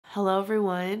Hello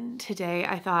everyone. Today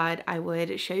I thought I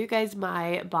would show you guys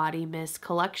my body mist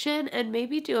collection and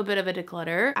maybe do a bit of a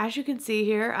declutter. As you can see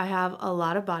here, I have a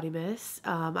lot of body mists.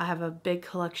 I have a big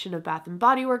collection of Bath &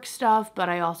 Body Works stuff, but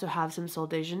I also have some Sol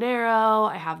de Janeiro.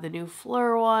 I have the new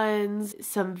Phlur ones,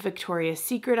 some Victoria's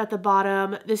Secret at the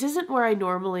bottom. This isn't where I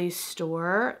normally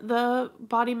store the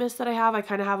body mists that I have. I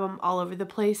kind of have them all over the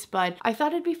place, but I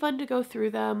thought it'd be fun to go through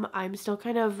them. I'm still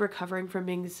kind of recovering from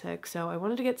being sick, so I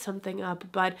wanted to get something up,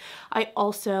 but I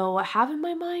also have in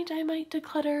my mind I might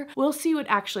declutter. We'll see what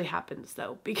actually happens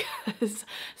though, because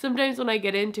sometimes when I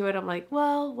get into it, I'm like,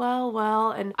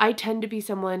 well, and I tend to be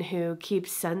someone who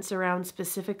keeps scents around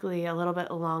specifically a little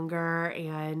bit longer,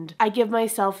 and I give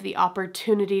myself the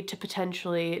opportunity to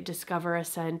potentially discover a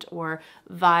scent or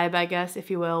vibe, I guess, if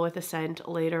you will, with a scent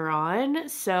later on.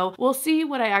 So we'll see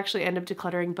what I actually end up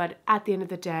decluttering, but at the end of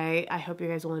the day, I hope you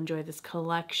guys will enjoy this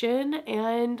collection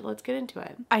and let's get into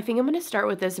it. I think I'm going to start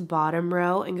with this bottom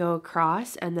row and go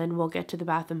across, and then we'll get to the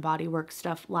Bath & Body Works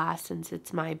stuff last since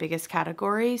it's my biggest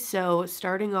category. So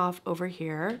starting off over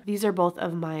here, these are both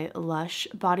of my Lush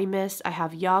body mists. I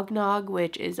have Yognog,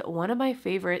 which is one of my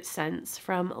favorite scents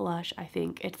from Lush. I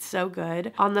think it's so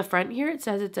good. On the front here, it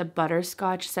says it's a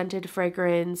butterscotch scented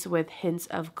fragrance with hints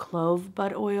of clove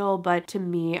bud oil, but to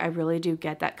me, I really do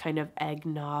get that kind of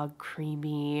eggnog,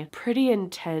 creamy, pretty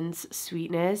intense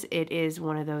sweetness. It is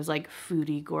one of those like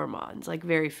foodie gourmands, like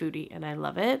very foodie, and I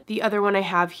love it. The other one I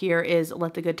have here is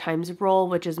Let the Good Times Roll,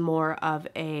 which is more of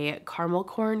a caramel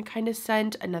corn kind of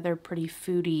scent, another pretty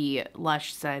foodie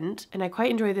Lush scent, and I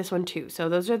quite enjoy this one too. So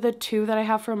those are the two that I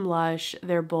have from Lush.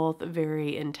 They're both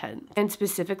very intense, and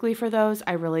specifically for those,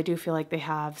 I really do feel like they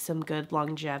have some good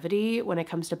longevity. When it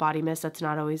comes to body mist, that's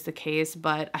not always the case,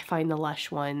 but I find the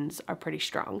Lush ones are pretty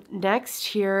strong. Next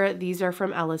here, these are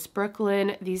from Ellis,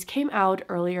 Brooklyn. These came out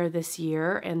earlier this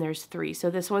year, and there's three. So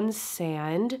this one's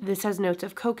Sand. This has notes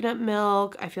of coconut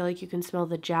milk. I feel like you can smell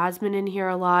the jasmine in here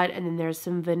a lot, and then there's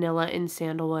some vanilla and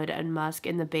sandalwood and musk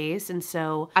in the base, and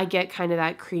so I get kind of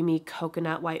that creamy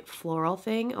coconut white floral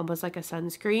thing, almost like a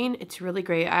sunscreen. It's really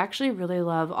great. I actually really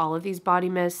love all of these body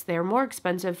mists. They're more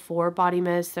expensive for body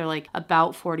mists. They're like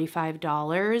about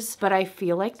 $45, but I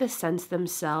feel like the scents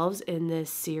themselves in this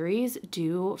series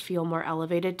do feel more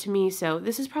elevated to me, so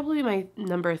this is probably my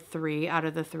number 3 out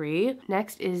of the 3.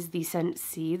 Next is the scent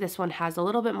C. This one has a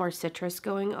little bit more citrus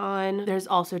going on. There's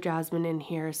also jasmine in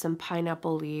here, some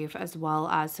pineapple leaf, as well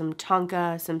as some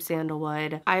tonka, some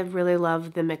sandalwood. I really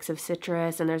love the mix of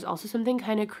citrus, and there's also something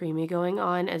kind of creamy going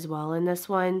on as well in this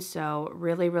one, so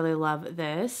really love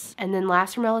this. And then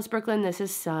last from Ellis, Brooklyn, this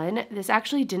is Sun. This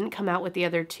actually didn't come out with the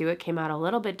other two. It came out a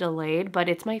little bit delayed, but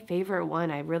it's my favorite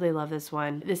one. I really love this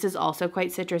one. This is also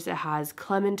quite citrus. It has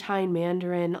clementine,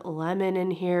 mandarin, lemon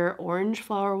in here, orange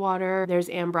flower water. There's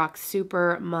ambrox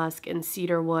super, musk, and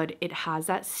cedar wood. It has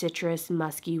that citrus,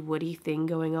 musky, woody thing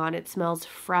going on. It smells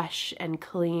fresh and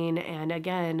clean, and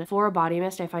again, for a body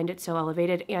mist, I find it so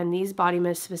elevated, and these body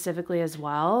mists specifically as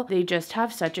well, they just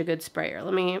have such a good sprayer.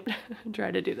 Let me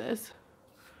try to do this.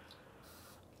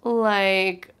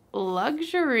 Like,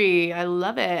 luxury. I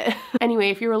love it. Anyway,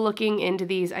 if you were looking into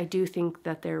these, I do think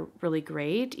that they're really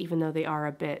great, even though they are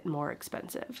a bit more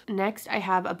expensive. Next, I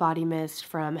have a body mist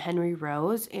from Henry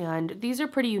Rose, and these are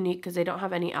pretty unique because they don't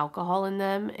have any alcohol in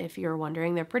them. If you're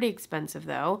wondering, they're pretty expensive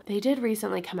though. They did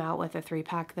recently come out with a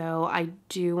 3-pack though. I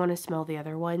do want to smell the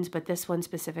other ones, but this one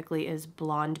specifically is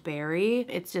Blonde Berry.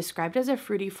 It's described as a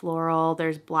fruity floral.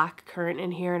 There's black currant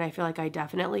in here, and I feel like I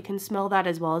definitely can smell that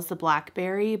as well as the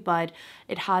blackberry, but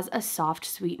it has a soft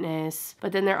sweetness,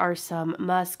 but then there are some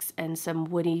musks and some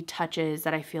woody touches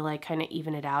that I feel like kind of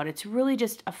even it out. It's really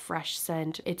just a fresh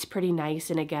scent. It's pretty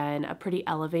nice, and again, a pretty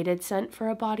elevated scent for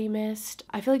a body mist.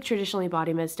 I feel like traditionally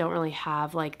body mists don't really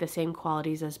have like the same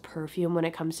qualities as perfume when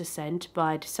it comes to scent,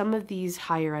 but some of these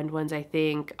higher end ones I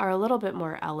think are a little bit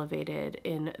more elevated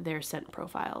in their scent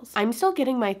profiles. I'm still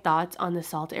getting my thoughts on the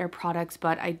Salt Air products,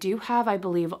 but I do have, I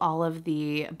believe, all of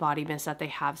the body mists that they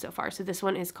have so far. So this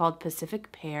one is called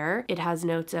Pacific Pear. It has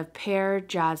notes of pear,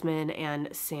 jasmine, and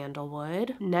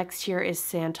sandalwood. Next here is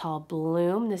Santal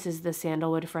Bloom. This is the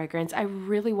sandalwood fragrance. I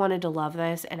really wanted to love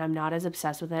this, and I'm not as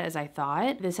obsessed with it as I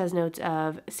thought. This has notes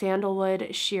of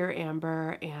sandalwood, sheer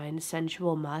amber, and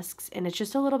sensual musks, and it's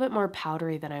just a little bit more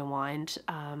powdery than I want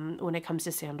when it comes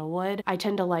to sandalwood. I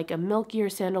tend to like a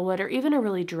milkier sandalwood or even a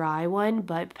really dry one,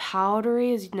 but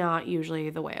powdery is not usually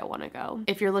the way I want to go.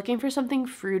 If you're looking for something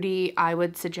fruity, I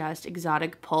would suggest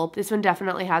Exotic Pulp. This one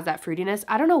definitely definitely has that fruitiness.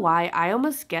 I don't know why. I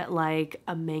almost get like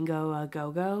a mango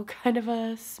go-go kind of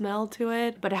a smell to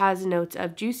it, but it has notes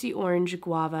of juicy orange,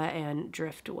 guava, and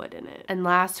driftwood in it. And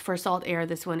last, for Salt Air,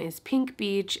 this one is Pink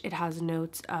Beach. It has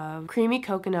notes of creamy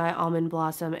coconut, almond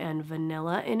blossom, and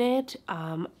vanilla in it.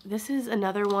 This is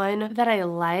another one that I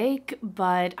like,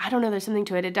 but I don't know, there's something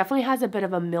to it. It definitely has a bit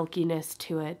of a milkiness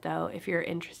to it though, if you're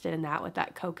interested in that with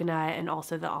that coconut and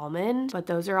also the almond. But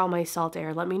those are all my Salt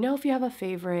Air. Let me know if you have a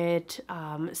favorite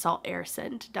Salt Air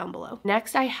scent down below.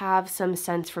 Next, I have some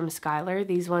scents from Skylar.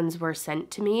 These ones were sent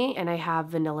to me, and I have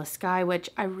Vanilla Sky, which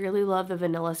I really love the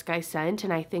Vanilla Sky scent,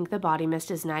 and I think the body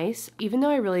mist is nice. Even though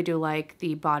I really do like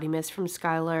the body mist from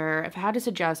Skylar, if I had to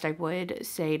suggest, I would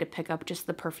say to pick up just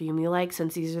the perfume you like,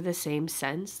 since these are the same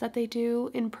scents that they do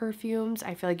in perfumes.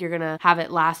 I feel like you're gonna have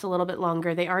it last a little bit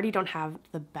longer. They already don't have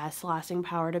the best lasting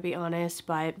power, to be honest,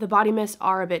 but the body mists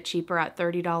are a bit cheaper at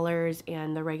 $30,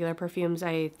 and the regular perfumes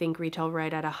I think retail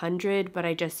right at $100, but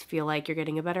I just feel like you're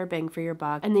getting a better bang for your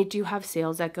buck. And they do have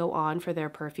sales that go on for their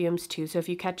perfumes too, so if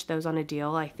you catch those on a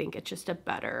deal, I think it's just a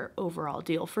better overall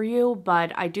deal for you.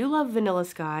 But I do love Vanilla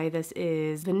Sky. This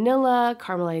is vanilla,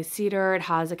 caramelized cedar. It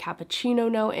has a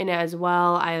cappuccino note in it as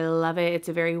well. I love it. It's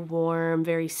a very warm,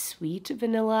 very sweet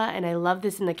vanilla, and I love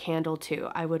this in the candle too.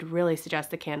 I would really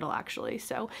suggest the candle actually.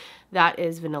 So that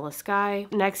is Vanilla Sky.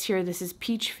 Next here, this is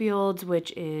Peach Fields,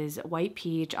 which is white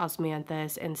peach,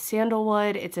 osmanthus, and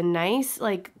sandalwood. It's a nice,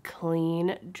 like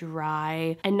clean,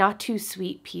 dry, and not too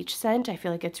sweet peach scent. I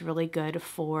feel like it's really good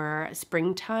for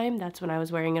springtime. That's when I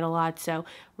was wearing it a lot. So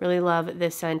really love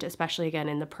this scent, especially again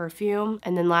in the perfume.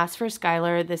 And then last for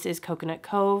Skylar, this is Coconut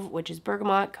Cove, which is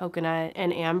bergamot, coconut,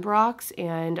 and ambrox.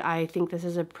 And I think this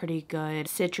is a pretty good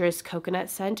citrus coconut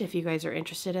scent if you guys are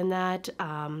interested in that.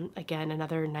 Again,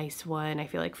 another nice one I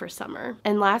feel like for summer.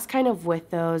 And last kind of with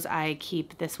those, I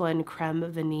keep this one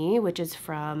Creme Vanille, which is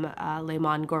from Le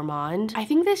Monde Gourmand. I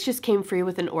think this just came free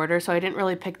with an order, so I didn't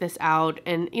really pick this out.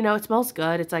 And you know, it smells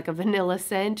good. It's like a vanilla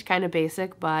scent, kind of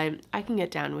basic, but I can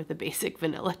get down with the basic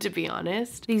vanilla, to be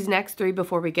honest. These next three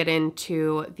before we get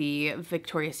into the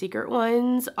Victoria's Secret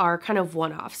ones are kind of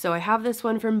one-off. So I have this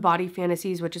one from Body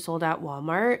Fantasies, which is sold at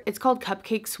Walmart. It's called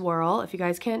Cupcake Swirl. If you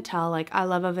guys can't tell, like I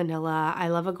love a vanilla, I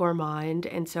love a gourmand,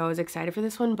 and so I was excited for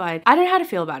this one, but I don't know how to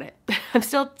feel about it. I'm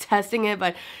still testing it,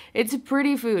 but it's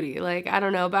pretty foodie. Like, I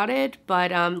don't know about it,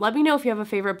 but let me know if you have a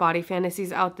favorite Body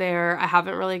Fantasies out there. I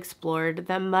haven't really explored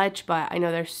them much, but I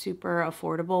know they're super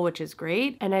affordable, which is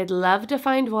great. And I'd love to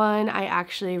find one I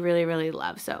actually really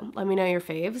love. So let me know your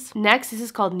faves. Next, this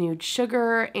is called Nude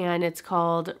Sugar, and it's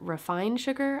called Refined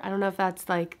Sugar. I don't know if that's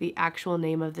like the actual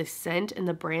name of this scent and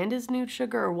the brand is Nude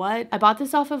Sugar or what. I bought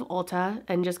this off of Ulta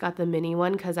and just got the mini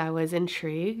one because I was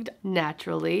intrigued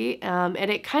naturally. And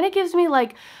it kind of gives me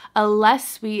like a less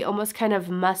sweet, almost kind of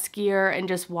muskier and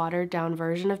just watered down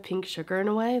version of Pink Sugar in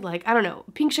a way. Like, I don't know,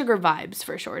 Pink Sugar vibes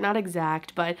for sure. Not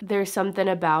exact, but there's something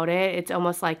about it. It's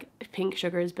almost like Pink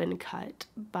Sugar has been cut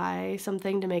by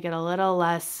something to make it a little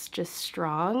less just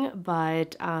strong.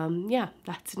 But yeah,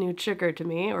 that's Nude Sugar to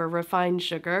me, or Refined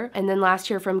Sugar. And then last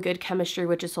year from Good Chemistry,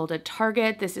 which is sold at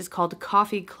Target, this is called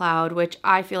Coffee Cloud, which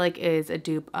I feel like is a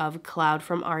dupe of Cloud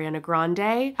from Ariana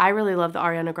Grande. I really love the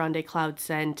Ariana Grande Cloud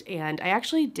scent, and I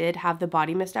actually did have the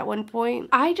body mist at one point.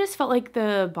 I just felt like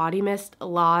the body mist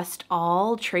lost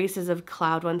all traces of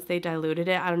Cloud once they diluted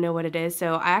it. I don't know what it is,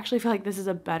 so I actually feel like this is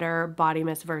a better body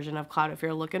mist version of Cloud if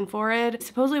you're looking for it.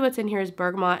 Supposedly what's in here is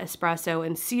bergamot, espresso,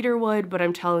 and cedarwood, but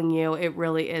I'm telling you, it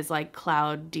really is like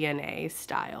Cloud DNA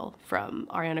style from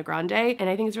Ariana Grande, and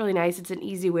I think it's really nice. It's an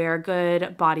easy wear,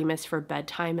 good body mist for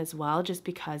bedtime as well, just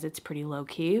because it's pretty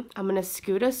low-key. I'm gonna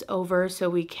scoot us over so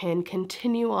we can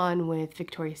continue on with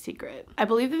Victoria's Secret. I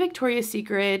believe the Victoria's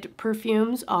Secret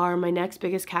perfumes are my next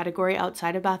biggest category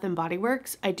outside of Bath & Body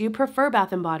Works. I do prefer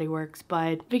Bath & Body Works,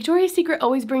 but Victoria's Secret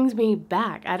always brings me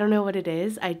back. I don't know what it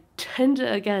is. I tend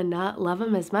to, again, not love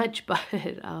them as much, but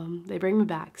they bring me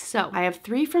back. So I have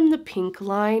three from the pink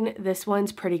line. This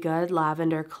one's pretty good,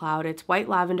 Lavender Cloud. It's white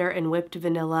lavender and whipped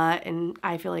vanilla, and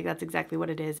I feel like that's exactly what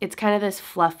it is. It's kind of this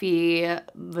fluffy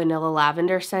vanilla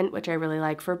lavender scent, which I really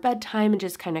like for bedtime and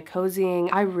just kind of cozying.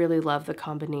 I really love the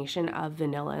combination of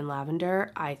vanilla and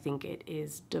lavender. I think it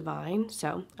is divine,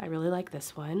 so I really like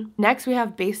this one. Next, we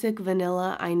have Basic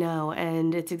Vanilla. I know,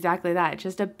 and it's exactly that. It's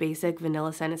just a basic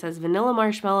vanilla scent. It says vanilla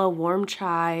marshmallow, warm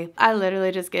chai. I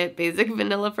literally just get basic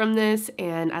vanilla from this,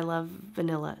 and I love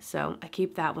vanilla, so I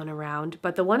keep that one around.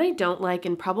 But the one I don't like,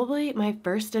 and probably my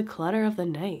first declutter of the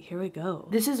night, here we go.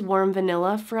 This is Warm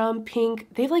Vanilla from Pink.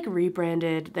 They've like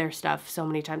rebranded their stuff so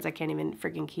many times I can't even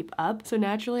freaking keep up. So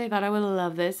naturally I thought I would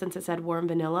love this since it said Warm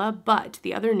Vanilla, but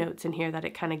the other notes in here that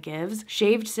it kind of gives,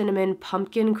 shaved cinnamon,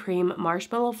 pumpkin cream,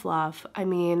 marshmallow fluff. I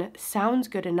mean, sounds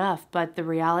good enough, but the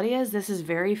reality is this is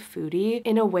very foodie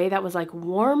in a way that was like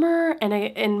warmer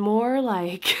and more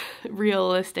like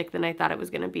realistic than I thought it was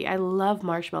gonna be. I love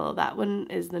marshmallow. That one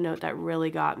is the note that really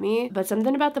got me, but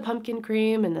something about the pumpkin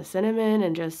cream and the cinnamon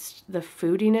and just the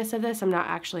foodiness of this, I'm not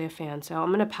actually a fan, so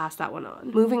I'm gonna pass that one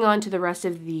on. Moving on to the rest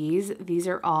of these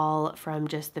are all from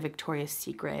just the Victoria's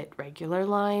Secret regular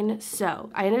line. So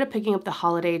I ended up picking up the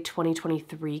Holiday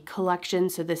 2023 collection.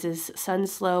 So this is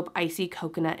Sunslope, Icy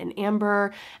Coconut, and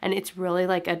Amber, and it's really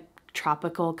like a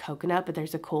tropical coconut, but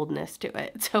there's a coldness to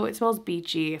it. So it smells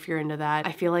beachy if you're into that.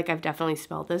 I feel like I've definitely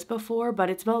smelled this before, but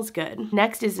it smells good.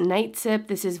 Next is Night Sip.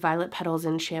 This is Violet Petals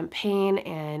and Champagne,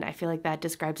 and I feel like that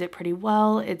describes it pretty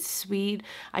well. It's sweet.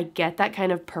 I get that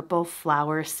kind of purple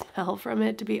flower smell from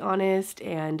it, to be honest,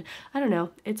 and I don't know,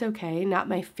 it's okay. Not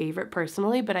my favorite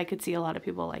personally, but I could see a lot of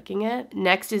people liking it.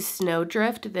 Next is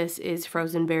Snowdrift. This is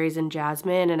Frozen Berries and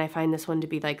Jasmine, and I find this one to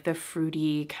be like the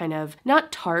fruity kind of,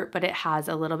 not tart, but it has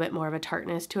a little bit more of a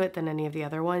tartness to it than any of the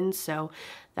other ones. So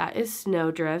that is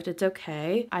Snowdrift. It's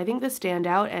okay. I think the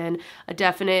standout and a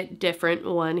definite different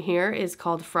one here is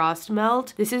called Frost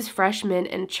Melt. This is fresh mint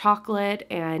and chocolate,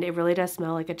 and it really does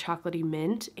smell like a chocolatey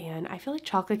mint, and I feel like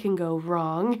chocolate can go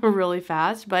wrong really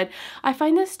fast, but I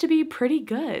find this to be pretty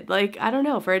good. Like, I don't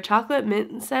know, for a chocolate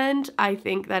mint scent, I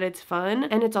think that it's fun,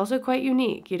 and it's also quite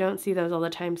unique. You don't see those all the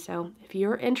time, so if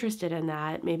you're interested in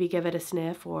that, maybe give it a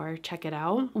sniff or check it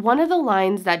out. One of the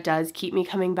lines that does keep me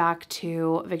coming back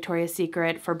to Victoria's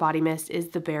Secret for body mist is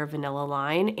the Bare Vanilla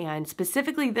line, and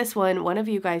specifically this one of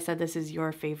you guys said this is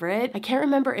your favorite. I can't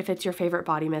remember if it's your favorite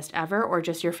body mist ever or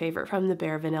just your favorite from the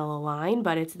Bare Vanilla line,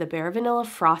 but it's the Bare Vanilla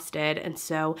Frosted, and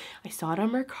so I saw it on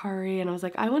Mercari and I was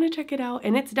like, I want to check it out,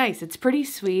 and it's nice. It's pretty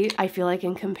sweet. I feel like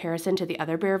in comparison to the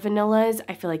other Bare Vanillas,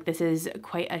 I feel like this is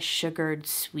quite a sugared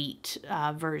sweet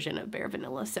version of Bare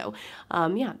Vanilla, so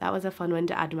yeah, that was a fun one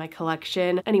to add to my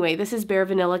collection. Anyway, this is Bare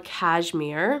Vanilla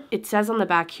Cashmere. It says on the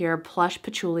back here, plush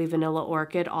patchouli vanilla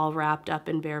orchid, all wrapped up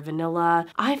in Bare Vanilla.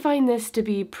 I find this to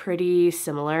be pretty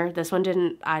similar. This one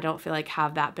didn't, I don't feel like,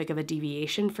 have that big of a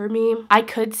deviation for me. I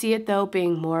could see it though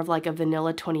being more of like a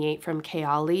Vanilla 28 from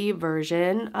Kayali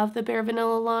version of the Bare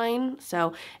Vanilla line.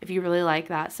 So if you really like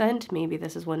that scent, maybe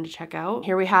this is one to check out.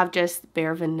 Here we have just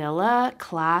Bare Vanilla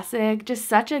Classic. Just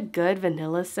such a good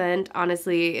vanilla scent.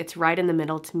 Honestly, it's right in the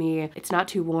middle to me. It's not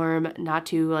too warm, not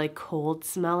too like cold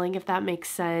smelling, if that makes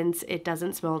sense. It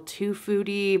doesn't smell too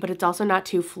foody, but it's also not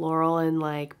too floral and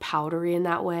like powdery in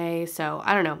that way. So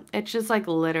I don't know. It's just like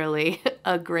literally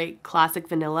a great classic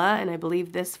vanilla, and I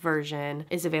believe this version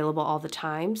is available all the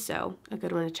time, so a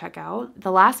good one to check out.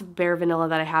 The last Bare Vanilla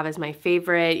that I have is my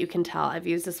favorite. You can tell I've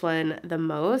used this one the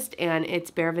most, and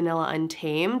it's Bare Vanilla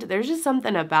Untamed. There's just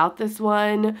something about this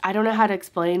one. I don't know how to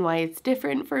explain why it's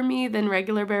different for me than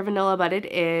regular Bare Vanilla, but it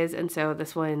is, and so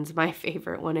this one's my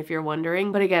favorite one if you're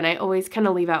wondering. But again, I always kind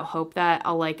of leave out hope that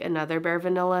I'll like another Bare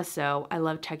Vanilla, so I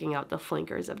love checking out the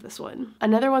flankers of this one.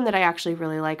 Another one that I actually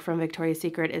really like from Victoria's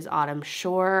Secret is Autumn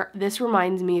Shore. This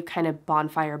reminds me of kind of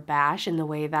Bonfire Bash in the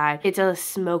way that it's a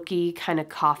smoky kind of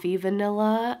coffee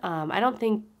vanilla. I don't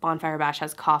think Bonfire Bash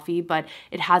has coffee, but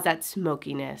it has that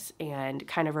smokiness and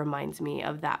kind of reminds me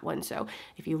of that one. So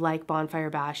if you like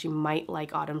Bonfire Bash, you might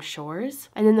like Autumn Shores.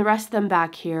 And then the rest of them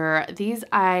back here, these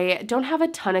I don't have a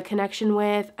ton of connection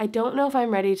with. I don't know if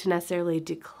I'm ready to necessarily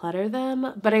declutter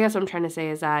them, but I guess what I'm trying to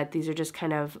say is that these are just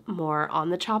kind of more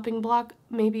on the chopping block,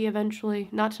 maybe eventually.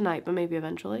 Not tonight, but maybe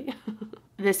eventually.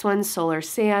 This one's Solar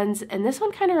Sands, and this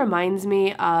one kind of reminds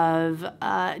me of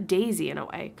Daisy in a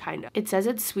way, kind of. It says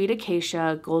it's sweet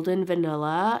acacia, golden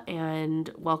vanilla, and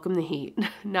welcome the heat.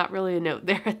 Not really a note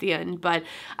there at the end, but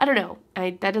I don't know.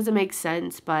 That doesn't make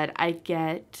sense, but I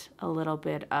get a little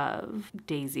bit of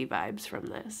Daisy vibes from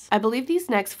this. I believe these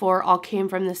next four all came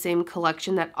from the same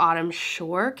collection that Autumn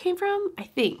Shore came from, I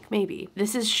think, maybe.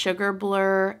 This is Sugar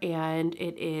Blur, and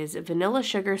it is vanilla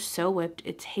sugar so whipped.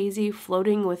 It's hazy,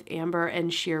 floating with amber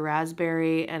and sheer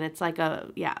raspberry, and it's like a,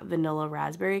 yeah, vanilla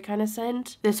raspberry kind of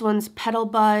scent. This one's Petal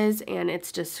Buzz, and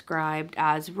it's described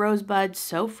as rosebud,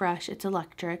 so fresh, it's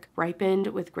electric, ripened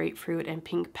with grapefruit and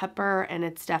pink pepper, and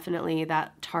it's definitely me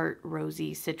that tart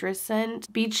rosy citrus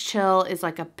scent. Beach Chill is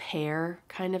like a pear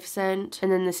kind of scent.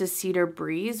 And then this is Cedar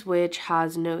Breeze, which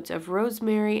has notes of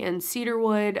rosemary and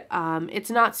cedarwood.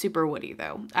 It's not super woody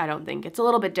though, I don't think. It's a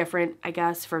little bit different, I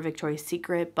guess, for Victoria's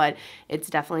Secret, but it's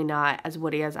definitely not as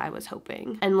woody as I was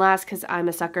hoping. And last, because I'm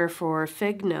a sucker for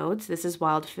fig notes, this is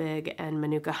Wild Fig and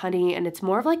Manuka Honey, and it's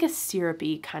more of like a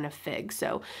syrupy kind of fig,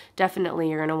 so definitely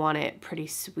you're gonna want it pretty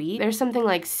sweet. There's something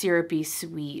like syrupy,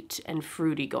 sweet, and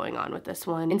fruity going on with this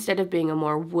one, instead of being a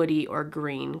more woody or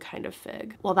green kind of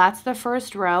fig. Well, that's the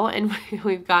first row, and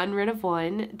we've gotten rid of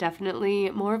one. Definitely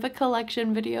more of a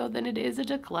collection video than it is a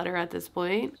declutter at this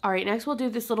point. All right, next we'll do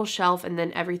this little shelf, and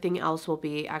then everything else will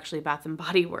be actually Bath &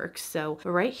 Body Works. So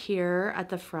right here at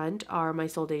the front are my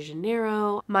Sol de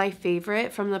Janeiro. My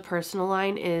favorite from the personal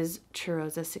line is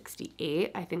Cheirosa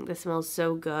 68. I think this smells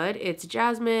so good. It's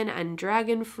jasmine and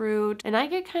dragon fruit, and I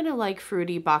get kind of like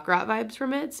fruity baccarat vibes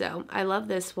from it, so I love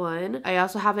this one. I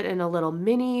also have it in a little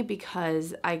mini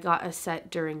because I got a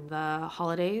set during the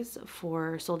holidays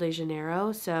for Sol de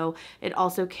Janeiro, so it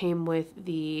also came with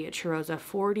the Cheirosa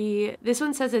 40. This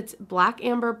one says it's black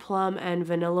amber plum and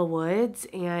vanilla woods,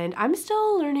 and I'm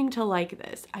still learning to like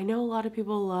this. I know a lot of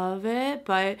people love it,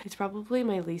 but it's probably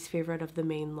my least favorite of the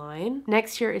main line.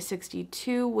 Next here is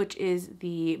 62, which is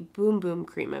the Boom Boom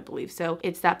Cream, I believe. So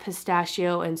it's that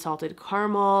pistachio and salted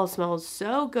caramel. Smells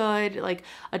so good, like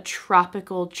a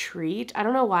tropical treat. I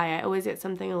don't know why I always get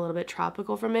something a little bit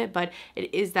tropical from it, but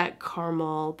it is that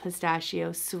caramel,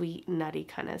 pistachio, sweet, nutty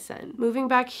kind of scent. Moving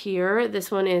back here,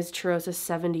 this one is Cheirosa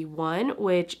 71,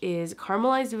 which is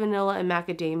caramelized vanilla and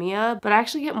macadamia, but I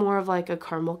actually get more of like a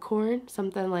caramel corn,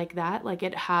 something like that. Like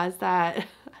it has that,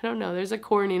 I don't know, there's a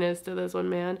corniness to this one,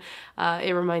 man.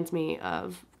 It reminds me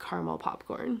of caramel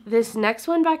popcorn. This next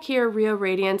one back here, Rio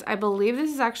Radiance, I believe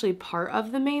this is actually part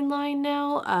of the main line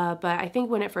now, but I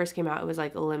think when it first came out, it was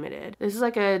like limited. This is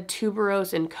like a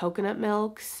tuberose and coconut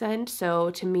milk scent, so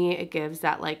to me, it gives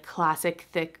that like classic,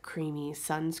 thick, creamy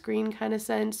sunscreen kind of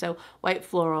scent. So white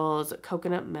florals,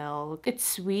 coconut milk. It's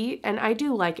sweet, and I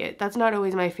do like it. That's not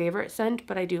always my favorite scent,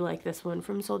 but I do like this one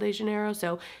from Sol de Janeiro,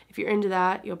 so if you're into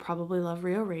that, you'll probably love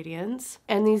Rio Radiance.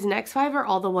 And these next 5 are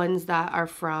all the ones that are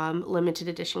from limited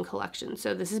edition collection.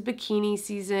 So this is Bikini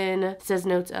Season. It says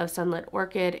notes of sunlit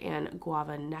orchid and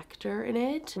guava nectar in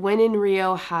it. When in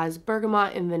Rio has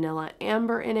bergamot and vanilla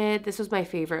amber in it. This was my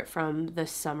favorite from the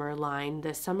summer line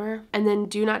this summer. And then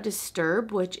Do Not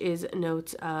Disturb, which is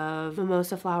notes of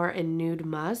mimosa flower and nude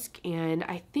musk. And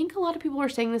I think a lot of people were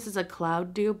saying this is a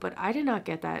cloud dupe, but I did not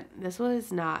get that. This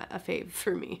was not a fave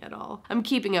for me at all. I'm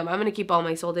keeping them. I'm going to keep all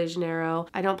my Sol de Janeiro.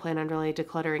 I don't plan on really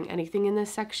decluttering anything in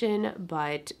this section,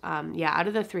 but yeah, out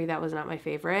of the 3, that was not my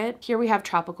favorite. Here we have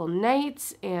Tropical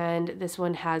Nights, and this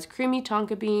one has creamy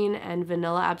tonka bean and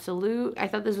vanilla absolute. I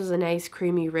thought this was a nice,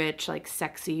 creamy, rich, like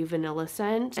sexy vanilla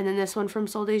scent. And then this one from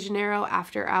Sol de Janeiro,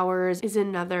 After Hours, is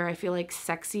another, I feel like,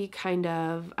 sexy kind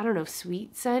of, I don't know,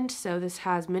 sweet scent. So this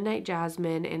has Midnight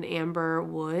Jasmine and Amber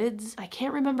Woods. I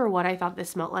can't remember what I thought this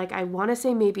smelled like. I want to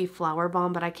say maybe Flower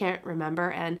Bomb, but I can't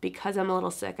remember. And because I'm a little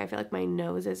sick, I feel like my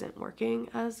nose isn't working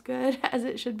as good as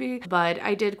it should be. But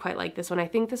I did quite like this one.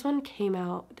 I think this one came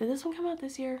out, did this one come out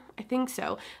this year? I think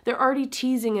so. They're already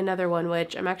teasing another one,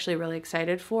 which I'm actually really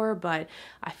excited for, but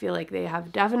I feel like they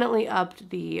have definitely upped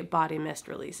the body mist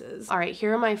releases. All right,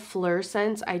 here are my Phlur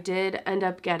scents. I did end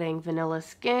up getting Vanilla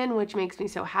Skin, which makes me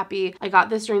so happy. I got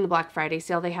this during the Black Friday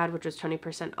sale they had, which was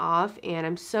 20% off, and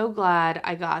I'm so glad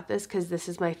I got this because this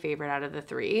is my favorite out of the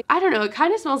 3. I don't know, it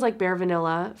kind of smells like Bare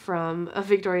Vanilla from a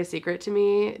Victoria's Secret to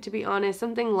me, to be honest,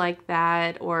 something like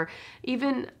that, or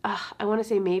even, I want to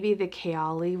say maybe the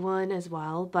Kaoli one as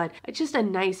well, but it's just a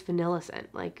nice vanilla scent.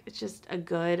 Like, it's just a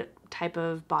good type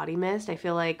of body mist. I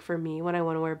feel like for me, when I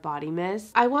want to wear body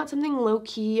mist, I want something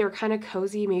low-key or kind of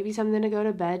cozy, maybe something to go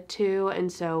to bed to, and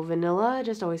so vanilla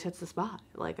just always hits the spot.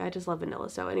 Like, I just love vanilla.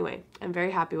 So anyway, I'm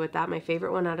very happy with that. My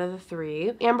favorite one out of the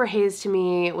 3. Amber Haze to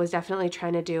me was definitely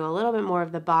trying to do a little bit more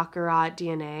of the baccarat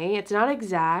DNA. It's not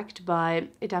exact, but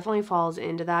it definitely falls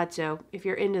into that. So if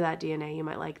you're into that DNA, you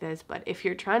might like this, but if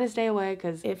you're trying to stay away,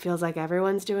 because it feels like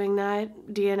everyone's doing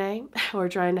that DNA or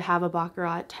trying to have a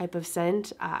baccarat type of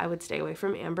scent, I would stay away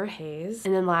from Amber Haze.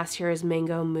 And then last here is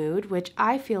Mango Mood, which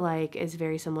I feel like is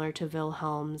very similar to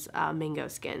Wilhelm's Mango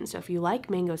Skin. So if you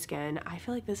like Mango Skin, I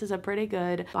feel like this is a pretty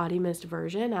good body mist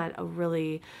version at a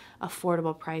really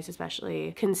affordable price,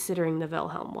 especially considering the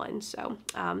Wilhelm one. So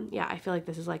yeah, I feel like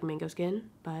this is like Mango Skin,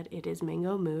 but it is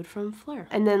Mango Mood from Phlur.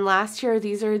 And then last here,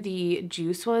 these are the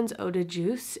juice ones, Eau de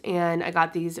Juice, and I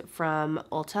got these from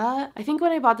Ulta. I think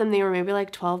when I bought them, they were maybe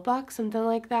like 12 bucks, something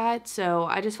like that. So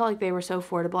I just felt like they were so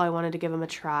affordable. I wanted to give them a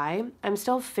try. I'm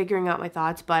still figuring out my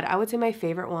thoughts, but I would say my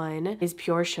favorite one is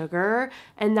Pure Sugar.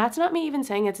 And that's not me even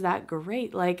saying it's that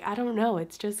great. Like, I don't know.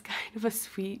 It's just kind of a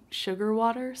sweet sugar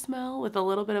water smell with a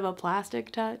little bit of a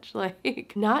plastic touch.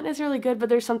 Like, not necessarily good, but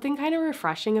there's something kind of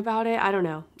refreshing about it. I don't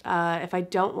know. If I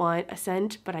don't want a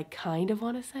scent, but I kind of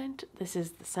want a scent, this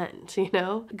is the scent, you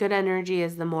know? Good Energy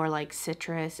is the more like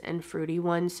citrus and fruity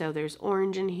one. So there's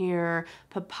orange in here,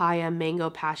 papaya,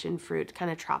 mango, passion fruit, kind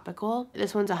of tropical.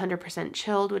 This one's 100%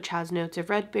 chilled, which has notes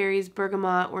of red berries,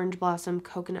 bergamot, orange blossom,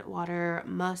 coconut water,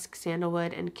 musk,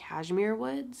 sandalwood, and cashmere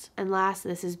woods. And last,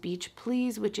 this is Beach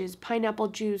Please, which is pineapple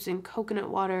juice and coconut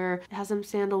water. It has some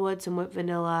sandalwood, some whipped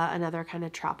vanilla, another kind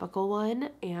of tropical one.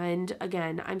 And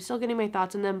again, I'm still getting my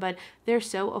thoughts on them, but they're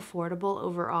so affordable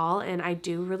overall, and I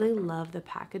do really love the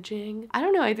packaging. I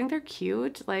don't know, I think they're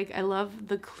cute. Like, I love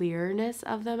the clearness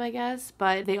of them, I guess,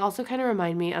 but they also kind of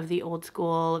remind me of the old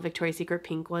school Victoria's Secret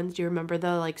pink ones. Do you remember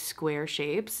the like square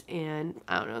shapes? And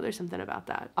I don't know, there's something about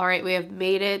that. All right, we have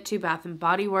made it to Bath and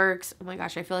Body Works. Oh my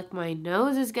gosh, I feel like my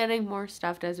nose is getting more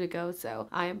stuffed as we go, so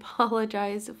I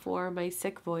apologize for my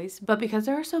sick voice. But because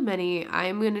there are so many,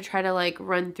 I'm going to try to like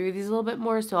run through these a little bit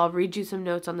more. So I'll read you some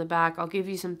notes on the back. I'll give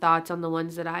you some thoughts on the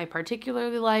ones that I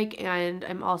particularly like, and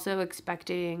I'm also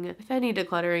expecting if any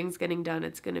decluttering's getting done,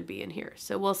 it's going to be in here.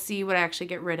 So we'll see what I actually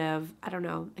get rid of. I don't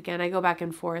know. Again, I go back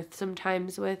and forth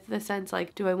sometimes with the sense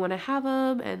like, do I want to have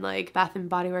them? And like Bath and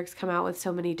Body Works come out with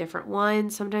so many different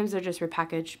ones. Sometimes they're just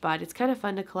repackaged, but it's kind of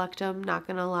fun to collect them, not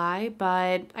gonna lie.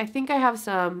 But I think I have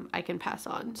some I can pass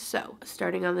on. So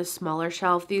starting on the smaller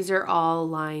shelf, these are all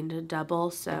lined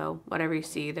double. So whatever you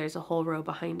see, there's a whole row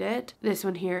behind it. This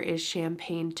one here is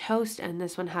Champagne Toast, and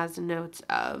this one has notes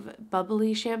of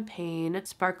bubbly champagne,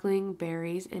 sparkling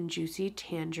berries, and juicy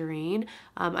tangerine.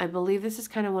 I believe this is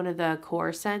kind of one of the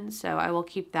core scents, so I will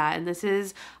keep that. And this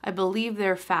is, I believe,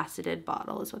 their faceted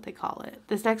bottle is what they call it.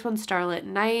 This next one's Starlit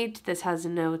Night. This has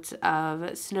notes of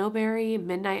snowberry,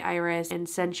 midnight iris, and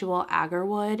sensual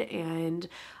agarwood, and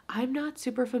I'm not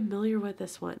super familiar with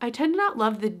this one. I tend to not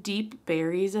love the deep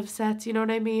berries of sets, you know what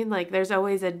I mean? Like there's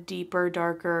always a deeper,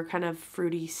 darker, kind of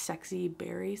fruity, sexy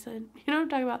berry scent. You know what I'm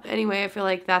talking about? Anyway, I feel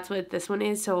like that's what this one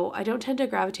is, so I don't tend to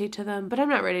gravitate to them, but I'm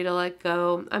not ready to let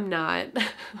go. I'm not.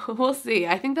 We'll see.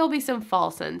 I think there'll be some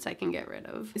fall scents I can get rid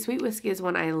of. Sweet Whiskey is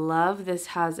one I love. This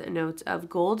has notes of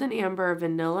golden amber,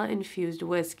 vanilla infused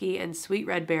whiskey, and sweet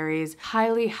red berries.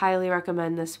 Highly, highly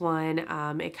recommend this one.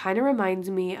 It kind of reminds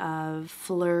me of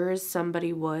Phlur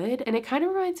Somebody Would, and it kind of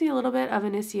reminds me a little bit of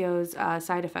Inicio's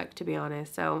Side Effect, to be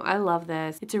honest. So I love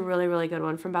this. It's a really, really good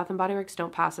one from Bath & Body Works.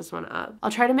 Don't pass this one up.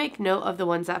 I'll try to make note of the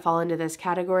ones that fall into this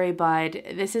category, but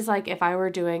this is like if I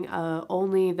were doing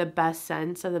only the best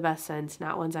scents of the best scents,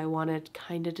 not ones I want to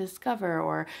kind of discover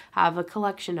or have a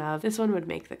collection of, this one would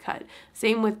make the cut.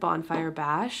 Same with Bonfire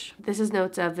Bash. This is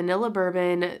notes of vanilla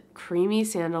bourbon, creamy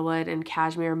sandalwood, and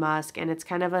cashmere musk, and it's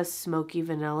kind of a smoky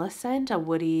vanilla scent, a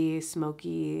woody,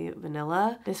 smoky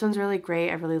vanilla. This one's really great.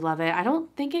 I really love it. I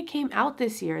don't think it came out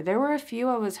this year. There were a few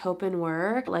I was hoping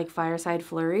were, like Fireside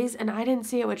Flurries, and I didn't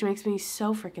see it, which makes me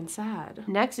so freaking sad.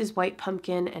 Next is White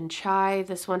Pumpkin and Chai.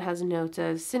 This one has notes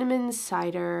of cinnamon,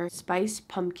 cider, spiced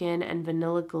pumpkin, and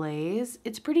vanilla glaze.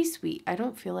 It's pretty sweet. I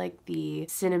don't feel like the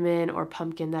cinnamon or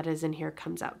pumpkin that is in here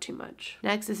comes out too much.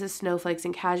 Next, this is Snowflakes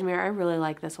and Cashmere. I really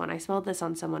like this one. I smelled this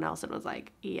on someone else and was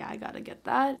like, yeah, I gotta get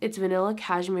that. It's vanilla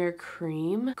cashmere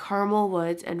cream, caramel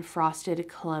woods, and frosted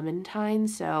clementine.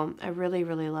 So I really,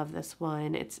 really love this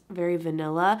one. It's very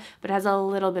vanilla, but has a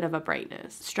little bit of a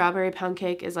brightness. Strawberry Pound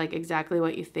Cake is like exactly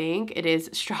what you think. It is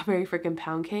strawberry freaking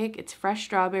pound cake. It's fresh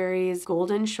strawberries,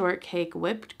 golden shortcake,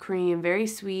 whipped cream, very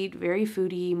sweet, very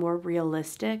foodie, more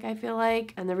realistic, I feel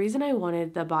like. And the reason I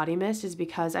wanted the body mist is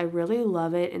because I really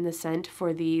love it in the scent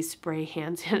for the spray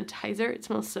hand sanitizer. It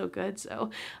smells so good. So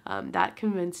that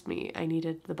convinced me I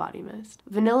needed the body mist.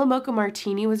 Vanilla Mocha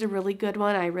Martini was a really good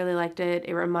one. I really liked it.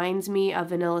 It reminds me of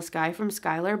Vanilla Sky from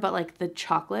Skylar, but like the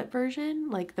chocolate version,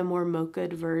 like the more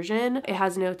mocha'd version. It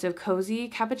has notes of cozy,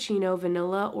 cappuccino,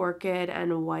 vanilla, orchid,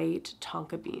 and white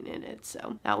tonka bean in it.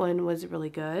 So that one was really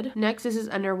good. Next, this is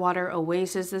Underwater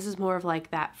Oasis. This is more of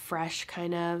like that fresh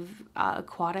kind of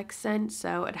aquatic scent.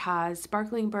 So it has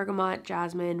sparkling bergamot,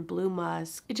 jasmine, blue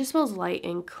musk. It just smells light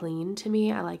and clean to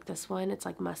me. I like this one. It's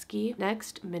like musky.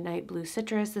 Next, Midnight Blue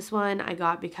Citrus. This one I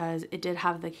got because it did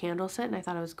have the candle scent and I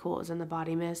thought it was cool. It was in the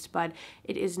body mist, but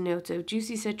it is notes of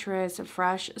juicy citrus,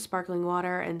 fresh sparkling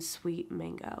water, and sweet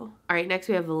mango. All right, next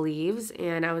we have Leaves,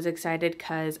 and I was excited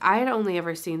because I had only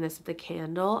ever seen this at the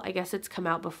candle. I guess it's come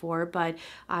out before, but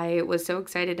I was so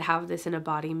excited to have this in a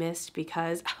body mist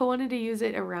because I wanted to use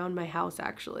it around my house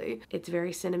actually. It's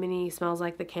very cinnamony, smells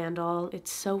like the candle.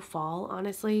 It's so fall,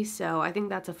 honestly, so I think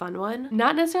that's a fun one.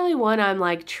 Not necessarily one I'm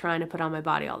like trying to put on my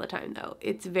body all the time though.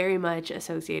 It's very much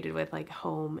associated with like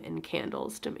home and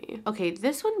candles to me. Okay,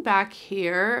 this one back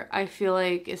here I feel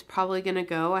like is probably gonna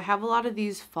go. I have a lot of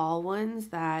these fall ones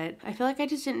that I feel like I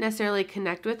just didn't necessarily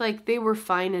connect with. Like they were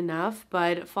fine enough,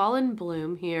 but Fall in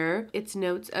Bloom here, it's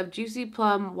notes of juicy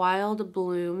plum, wild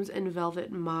blooms, and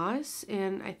velvet moss,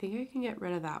 and I think I can get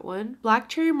rid of that one. Black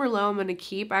Cherry Merlot I'm gonna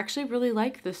keep. I actually really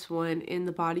like this one in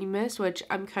the body mist, which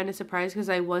I'm kind of surprised because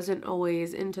I wasn't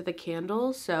always into the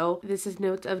candles. So this is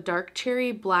notes of dark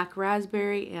cherry, black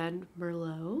raspberry, and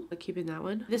Merlot. I'm keeping that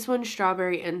one. This one's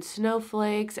strawberry and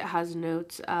snowflakes. It has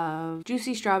notes of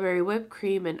juicy strawberry whipped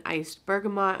cream and iced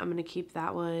bergamot. I'm gonna keep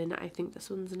that one. I think this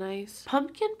one's nice.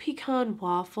 Pumpkin pecan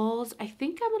waffles. I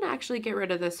think I'm gonna actually get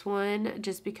rid of this one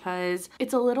just because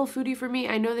it's a little foodie for me.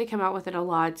 I know they come out with it a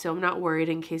lot, so I'm not worried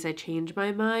in case I change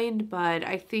my mind, but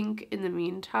I think in the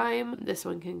meantime, this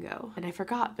one can go. And I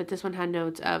forgot, but this one had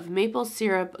notes of maple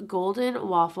syrup, golden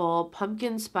waffle,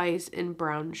 pumpkin spice, and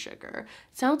brown sugar.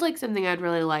 Sounds like something I'd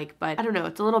really like, but I don't know,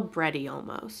 it's a little bready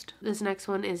almost. This next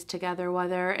one is Together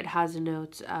Weather. It has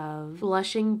notes of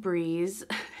blushing breeze,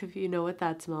 if you know what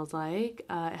that smells like.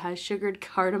 It has sugared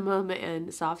cardamom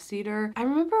and soft cedar. I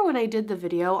remember when I did the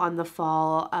video on the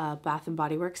fall Bath and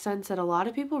Body Works scents that a lot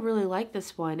of people really liked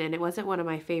this one, and it wasn't one of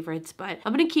my favorites, but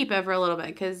I'm gonna keep it for a little bit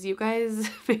because you guys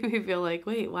made me feel like,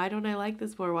 wait, why don't I like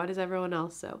this more? Why does everyone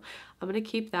else? So I'm gonna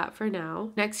keep that for now.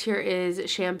 Next here is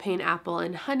Champagne Apple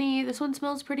and Honey. This one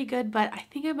smells pretty good, but I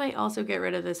think I might also get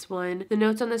rid of this one. The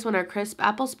notes on this one are crisp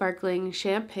apple sparkling,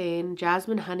 champagne,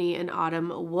 jasmine honey, and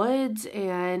autumn woods.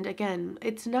 And again,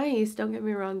 it's nice, don't get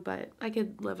me wrong, but I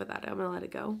could live with that. I'm gonna let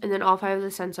it go. And then all 5 of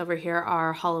the scents over here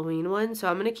are Halloween ones, so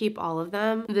I'm gonna keep all of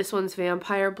them. This one's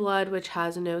Vampire Blood, which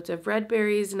has notes of red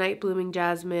berries, night blooming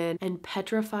jasmine, and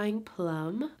petrifying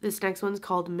plum. This next one's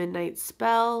called Midnight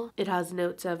Spell. It has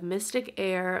notes of Mystic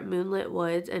Air, Moonlit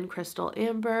Woods, and Crystal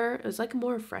Amber. It was like a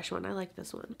more fresh one. I like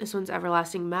this one. This one's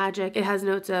Everlasting Magic. It has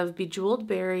notes of Bejeweled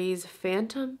Berries,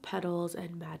 Phantom Petals,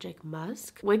 and Magic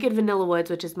Musk. Wicked Vanilla Woods,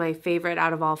 which is my favorite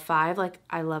out of all 5. Like,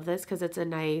 I love this because it's a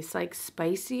nice, like,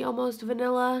 spicy almost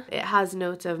vanilla. It has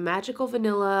notes of Magical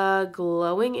Vanilla,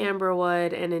 Glowing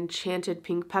Amberwood, and Enchanted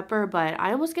Pink Pepper, but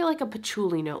I almost get like a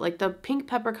patchouli note. Like, the pink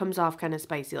pepper comes off kind of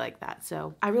spicy like that.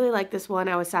 So I really like this one.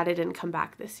 I was sad it didn't come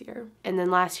back this year. And then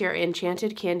last year,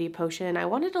 Enchanted Candy Potion. I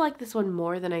wanted to like this one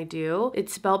more than I do.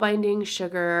 It's spellbinding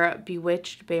sugar,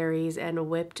 bewitched berries, and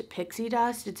whipped pixie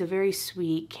dust. It's a very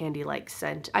sweet candy-like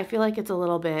scent. I feel like it's a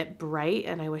little bit bright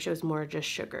and I wish it was more just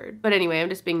sugared. But anyway, I'm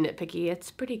just being nitpicky. It's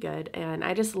pretty good. And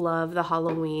I just love the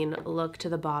Halloween look to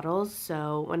the bottles.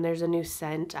 So when there's a new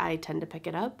scent, I tend to pick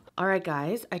it up. All right,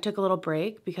 guys, I took a little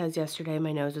break because yesterday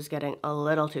my nose was getting a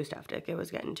little too stuffed. It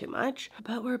was getting too much.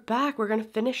 But we're back. We're going to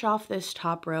finish off this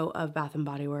top row of Bath &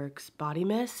 Body Works body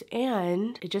mist,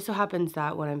 and it just so happens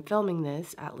that when I'm filming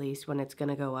this, at least when it's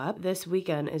gonna go up, this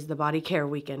weekend is the body care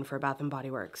weekend for Bath &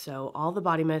 Body Works. So all the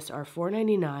body mists are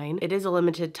 $4.99. It is a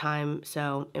limited time,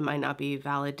 so it might not be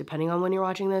valid depending on when you're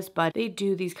watching this, but they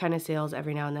do these kind of sales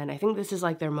every now and then. I think this is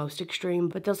like their most extreme,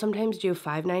 but they'll sometimes do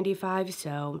 $5.95,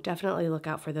 so definitely look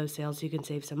out for those sales so you can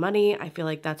save some money. I feel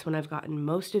like that's when I've gotten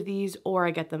most of these, or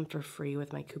I get them for free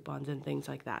with my coupons and things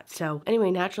like that. So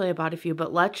anyway, naturally I bought a few,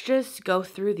 but let's just go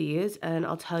through these and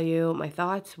I'll tell you my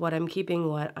thoughts, what I'm keeping,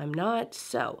 what I'm not.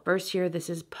 So first here, this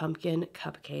is Pumpkin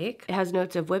Cupcake. It has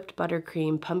notes of whipped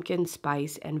buttercream, pumpkin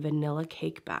spice, and vanilla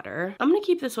cake batter. I'm gonna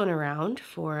keep this one around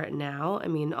for now. I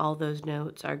mean, all those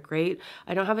notes are great.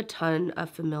 I don't have a ton of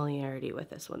familiarity with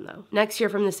this one though. Next here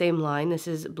from the same line, this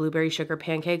is Blueberry Sugar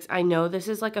Pancakes. I know this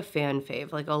is like a fan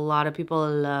fave. Like a lot of people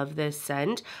love this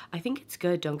scent. I think it's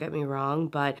good, don't get me wrong,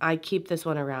 but I keep this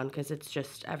one around because it's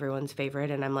just everyone's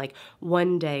favorite and I'm like,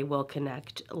 one day we'll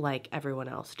connect like everyone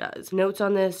else does. Notes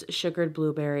on this: sugared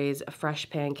blueberries, fresh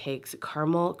pancakes,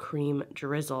 caramel cream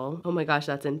drizzle. Oh my gosh,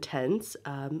 that's intense.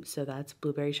 So that's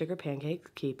Blueberry Sugar Pancakes,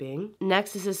 keeping.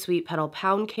 Next, this is Sweet Petal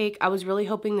Pound Cake. I was really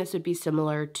hoping this would be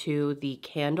similar to the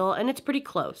candle, and it's pretty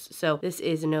close. So this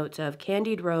is notes of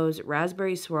candied rose,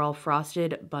 raspberry swirl,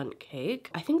 frosted bundt cake.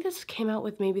 I think this came out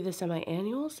with maybe the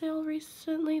semi-annual sale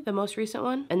recently, the most recent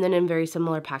one. And then in very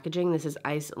similar packaging, this is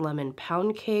Ice Lemon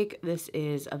Pound Cake. This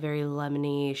is a very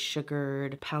lemony,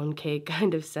 sugared pound cake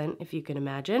kind of scent, if you can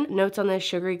imagine. Notes on this: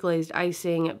 sugary glazed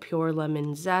icing, pure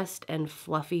lemon zest, and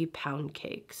fluffy pound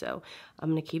cake. So I'm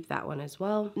gonna keep that one as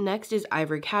well. Next is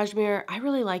Ivory Cashmere. I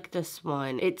really like this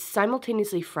one. It's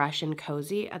simultaneously fresh and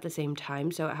cozy at the same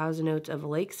time. So it has notes of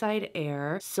lakeside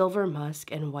air, silver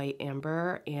musk, and white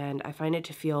amber. And I find it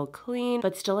to feel clean,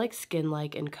 but still like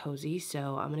skin-like and cozy.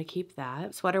 So I'm gonna keep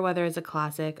that. Sweater Weather is a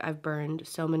classic. classic. I've burned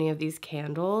so many of these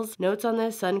candles. Notes on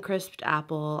this: sun-crisped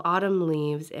apple, autumn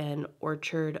leaves, and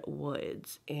orchard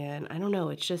woods. And I don't know,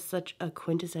 it's just such a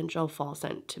quintessential fall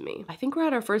scent to me. I think we're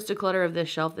at our first declutter of this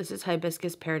shelf. This is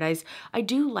Hibiscus Paradise. I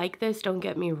do like this, don't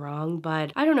get me wrong,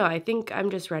 but I don't know. I think I'm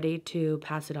just ready to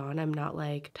pass it on. I'm not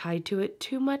like tied to it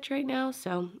too much right now.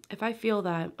 So if I feel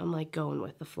that, I'm like going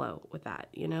with the flow with that,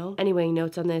 you know? Anyway,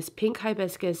 notes on this: pink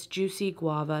hibiscus, juicy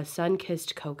guava,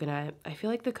 sun-kissed coconut. I feel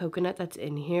like the coconut that's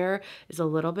in here is a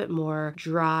little bit more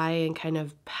dry and kind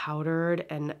of powdered.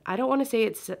 And I don't want to say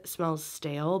it smells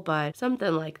stale, but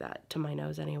something like that to my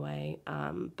nose anyway.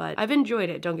 But I've enjoyed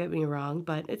it, don't get me wrong,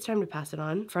 but it's time to pass it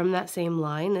on. From that same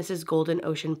line, this is Golden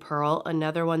Ocean Pearl,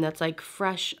 another one that's like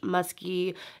fresh,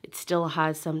 musky. It still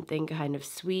has something kind of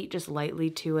sweet, just lightly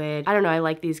to it. I don't know, I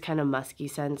like these kind of musky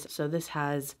scents. So this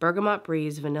has bergamot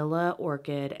breeze, vanilla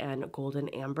orchid, and golden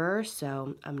amber.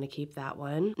 So I'm gonna keep that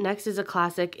one. Next is a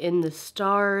classic, In the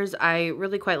Stars. I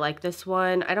really quite like this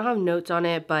one. I don't have notes on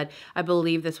it, but I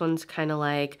believe this one's kind of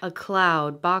like a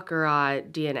cloud,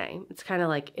 baccarat, DNA. It's kind of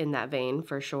like in that vein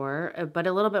for sure, but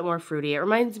a little bit more fruity. It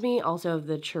reminds me also of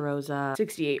the Cheirosa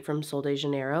 68 from Sol de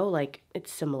Janeiro. Like,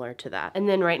 it's similar to that. And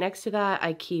then right next to that,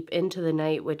 I keep Into the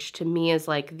Night, which to me is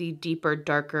like the deeper,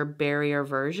 darker, berrier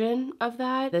version of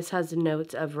that. This has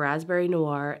notes of raspberry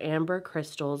noir, amber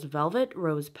crystals, velvet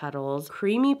rose petals,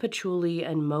 creamy patchouli,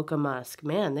 and mocha musk.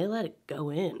 Man, they let it go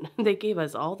in. They gave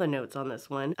us all the notes on this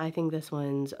one. I think this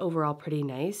one's overall pretty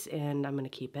nice, and I'm gonna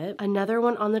keep it. Another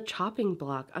one on the chopping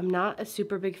block. I'm not a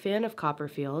super big fan of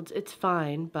Copperfields. It's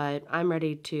fine, but I'm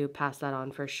ready to pass that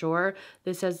on for sure.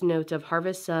 This has notes of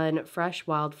harvest sun, fresh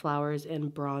wildflowers,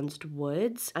 and bronzed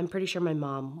woods. I'm pretty sure my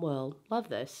mom will love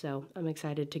this, so I'm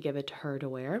excited to give it to her to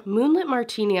wear. Moonlit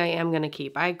Martini I am gonna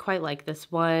keep. I quite like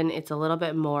this one. It's a little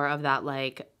bit more of that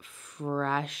like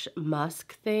fresh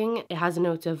musk thing. It has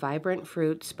notes of vibrant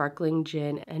fruit, sparkling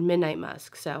gin, and midnight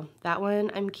musk. So that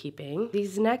one I'm keeping.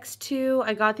 These next two,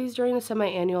 I got these during the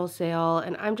semi-annual sale,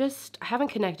 and I haven't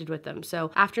connected with them.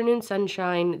 So Afternoon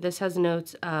Sunshine, this has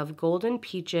notes of golden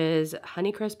peaches,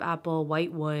 Honeycrisp apple,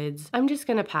 white woods. I'm just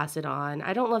gonna pass it on.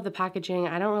 I don't love the packaging.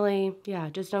 I don't really,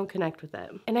 just don't connect with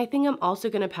it. And I think I'm also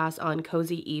gonna pass on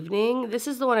Cozy Evening. This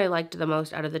is the one I liked the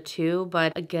most out of the two,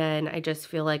 but again, I just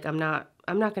feel like I'm not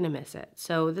gonna miss it.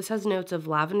 So this has notes of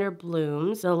lavender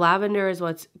blooms. The lavender is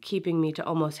what's keeping me to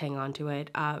almost hang on to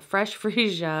it. Fresh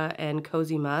freesia and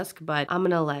cozy musk, but I'm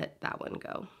gonna let that one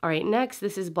go. All right, next,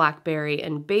 this is blackberry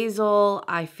and basil.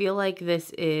 I feel like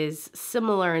this is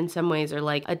similar in some ways, or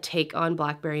like a take on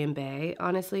blackberry and bay,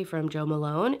 honestly, from Jo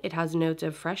Malone. It has notes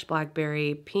of fresh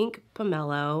blackberry, pink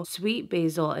pomelo, sweet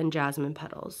basil, and jasmine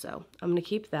petals. So I'm gonna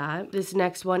keep that. This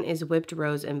next one is whipped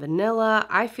rose and vanilla.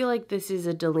 I feel like this is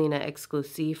a Delina exclusive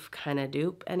kind of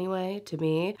dupe anyway, to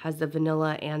me. Has the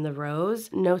vanilla and the rose.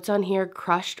 Notes on here: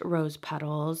 crushed rose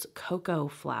petals, cocoa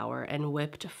flour, and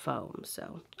whipped foam.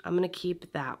 So I'm gonna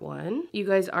keep that one. You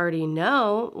guys already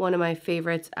know one of my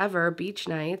favorites ever, Beach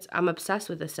Nights. I'm obsessed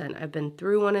with this scent. I've been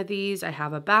through one of these. I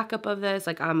have a backup of this.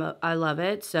 Like, I love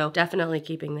it. So definitely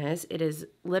keeping this. It is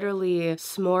literally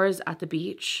s'mores at the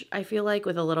beach, I feel like,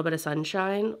 with a little bit of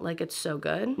sunshine. Like, it's so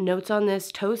good. Notes on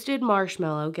this: toasted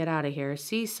marshmallow, get out of here,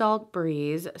 sea salt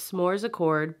breeze, s'mores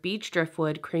accord, beach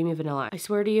driftwood, creamy vanilla. I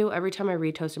swear to you, every time I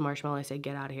read toasted marshmallow, I say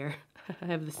get out of here. I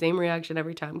have the same reaction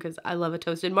every time because I love a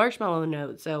toasted marshmallow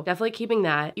note. So definitely keeping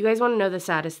that. You guys want to know the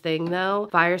saddest thing though?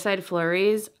 Fireside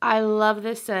Flurries. I love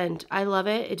this scent. I love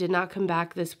it. It did not come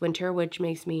back this winter, which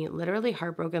makes me literally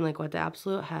heartbroken. Like, what the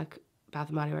absolute heck? Bath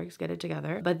 & Body Works, get it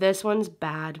together. But this one's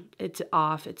bad. It's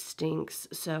off. It stinks.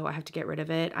 So I have to get rid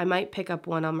of it. I might pick up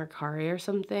one on Mercari or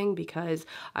something because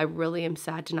I really am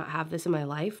sad to not have this in my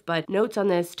life. But notes on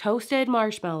this: toasted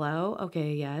marshmallow.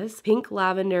 Okay, yes. Pink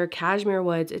lavender, cashmere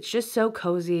woods. It's just so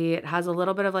cozy. It has a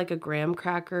little bit of like a graham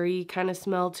cracker-y kind of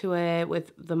smell to it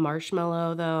with the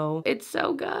marshmallow though. It's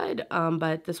so good.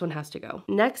 But this one has to go.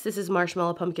 Next, this is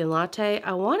Marshmallow Pumpkin Latte.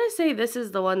 I want to say this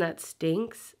is the one that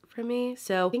stinks for me.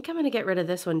 So I think I'm gonna get rid of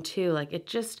this one too. Like, it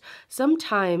just,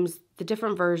 sometimes the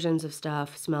different versions of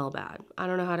stuff smell bad. I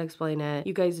don't know how to explain it.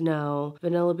 You guys know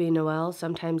Vanilla Bean Noel,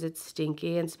 sometimes it's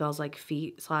stinky and smells like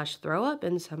feet / throw up,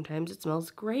 and sometimes it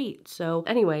smells great. So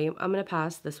anyway, I'm gonna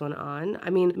pass this one on.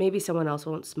 I mean, maybe someone else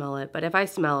won't smell it, but if I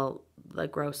smell the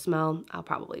gross smell, I'll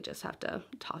probably just have to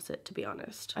toss it, to be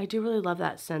honest. I do really love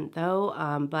that scent though,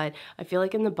 but I feel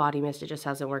like in the body mist, it just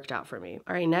hasn't worked out for me.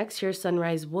 All right, next here's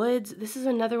Sunrise Woods. This is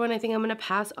another one I think I'm gonna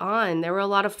pass on. There were a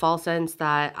lot of fall scents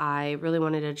that I really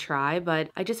wanted to try, but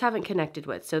I just haven't connected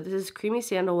with. So this is Creamy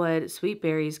Sandalwood, Sweet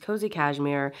Berries, Cozy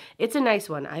Cashmere. It's a nice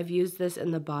one. I've used this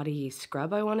in the body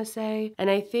scrub, I wanna say, and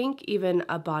I think even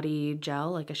a body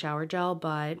gel, like a shower gel,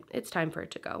 but it's time for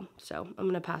it to go. So I'm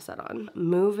gonna pass that on.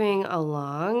 Moving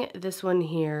along, this one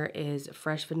here is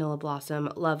Fresh Vanilla Blossom.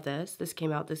 Love this. This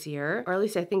came out this year, or at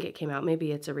least I think it came out.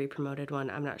 Maybe it's a re-promoted one.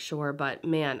 I'm not sure, but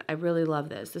man, I really love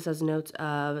this. This has notes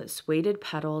of suede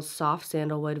petals, soft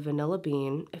sandalwood, vanilla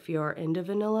bean. If you're into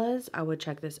vanillas, I would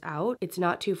check this out. It's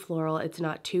not too floral. It's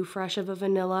not too fresh of a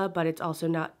vanilla, but it's also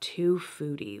not too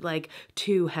foodie, like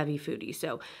too heavy foodie.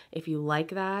 So if you like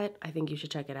that, I think you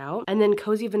should check it out. And then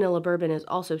Cozy Vanilla Bourbon is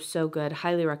also so good.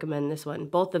 Highly recommend this one.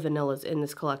 Both the vanillas in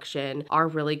this collection are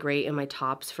really great in my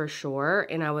tops for sure.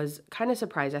 And I was kind of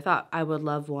surprised. I thought I would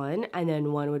love one and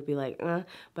then one would be like,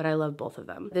 but I love both of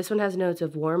them. This one has notes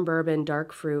of warm bourbon,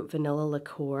 dark fruit, vanilla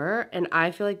liqueur. And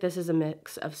I feel like this is a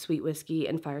mix of sweet whiskey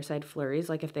and fireside flurries.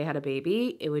 Like if they had a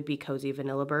baby, it would be Cozy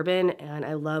Vanilla Bourbon. And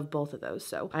I love both of those.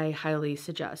 So I highly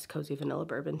suggest Cozy Vanilla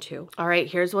Bourbon too. All right,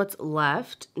 here's what's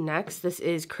left. Next, this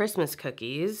is Christmas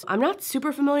cookies. I'm not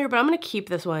super familiar, but I'm gonna keep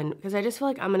this one because I just feel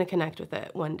like I'm gonna connect with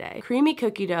it one day. Creamy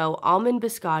cookie dough, almond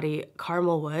biscotti,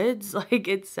 caramel woods. Like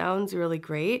it sounds really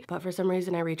great, but for some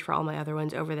reason I reach for all my other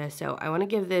ones over this. So I wanna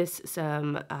give this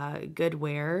some good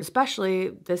wear, especially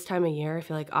this time of year. I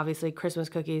feel like obviously Christmas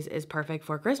cookies is perfect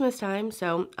for Christmas time.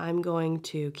 So I'm going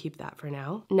to keep that for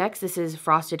now. Next, this is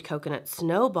Frosted Coconut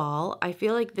Snowball. I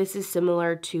feel like this is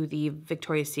similar to the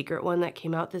Victoria's Secret one that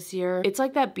came out this year. It's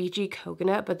like that beachy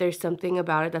coconut, but there's something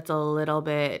about it that's a little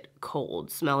bit cold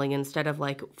smelling instead of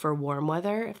like for warm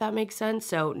weather, if that makes sense.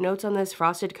 So notes on this: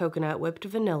 frosted coconut, whipped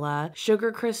vanilla,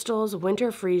 sugar crystals,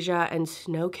 winter freesia, and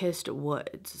snow-kissed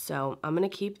woods. So I'm gonna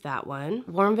keep that one.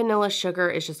 Warm vanilla sugar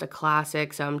is just a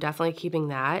classic, so I'm definitely keeping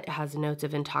that. It has notes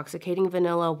of intoxicating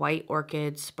vanilla, white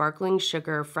orchid, sparkling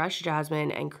sugar, fresh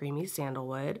jasmine, and creamy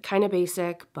sandalwood. Kind of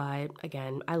basic, but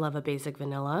again, I love a basic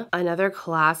vanilla. Another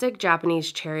classic,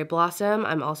 Japanese cherry blossom.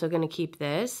 I'm also gonna keep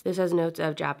this. This has notes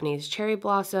of Japanese cherry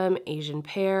blossom, Asian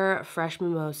pear, fresh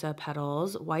mimosa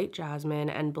petals, white jasmine,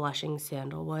 and blushing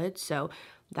sandalwood. So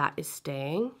that is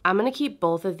staying. I'm gonna keep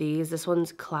both of these. This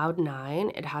one's Cloud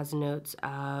 9. It has notes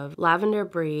of lavender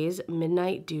breeze,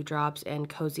 midnight dewdrops, and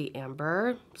cozy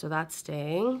amber. So that's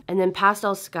staying. And then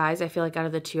Pastel Skies, I feel like out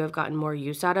of the two I've gotten more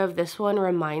use out of. This one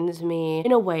reminds me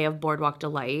in a way of Boardwalk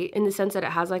Delight in the sense that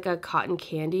it has like a cotton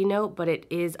candy note, but it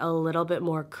is a little bit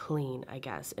more clean, I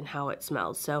guess, in how it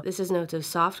smells. So this is notes of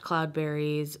soft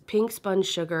cloudberries, pink sponge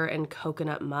sugar, and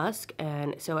coconut musk.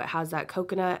 And so it has that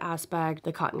coconut aspect,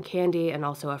 the cotton candy, and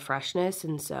also a freshness,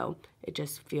 and so it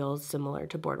just feels similar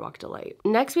to Boardwalk Delight.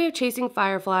 Next, we have Chasing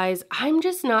Fireflies. I'm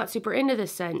just not super into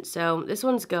this scent, so this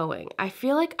one's going. I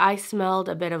feel like I smelled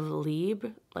a bit of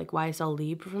Lieb, like YSL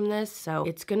Lieb from this, so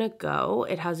it's gonna go.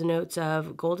 It has notes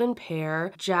of golden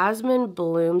pear, jasmine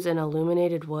blooms, and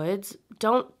illuminated woods.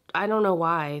 I don't know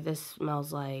why this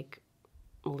smells like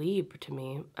Lieb to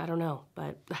me. I don't know,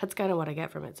 but that's kind of what I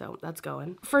get from it, so that's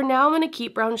going. For now, I'm gonna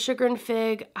keep Brown Sugar and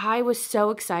Fig. I was so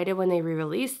excited when they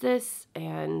re-released this,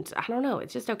 and I don't know,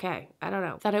 it's just okay. I don't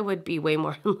know. Thought I would be way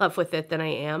more in love with it than I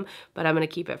am, but I'm gonna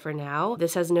keep it for now.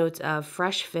 This has notes of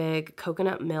fresh fig,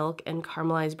 coconut milk, and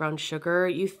caramelized brown sugar.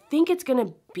 You think it's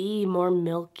gonna be more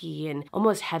milky and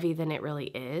almost heavy than it really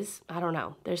is. I don't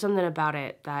know. There's something about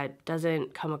it that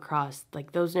doesn't come across,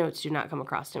 like those notes do not come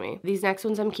across to me. These next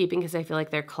ones I'm keeping because I feel like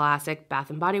they're classic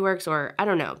Bath & Body Works, or I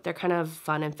don't know, they're kind of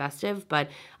fun and festive, but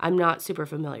I'm not super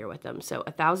familiar with them. So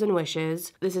 1,000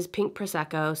 Wishes. This is Pink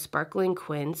Prosecco, Sparkling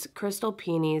Quince, Crystal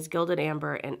Peonies, Gilded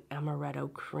Amber, and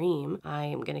Amaretto Cream. I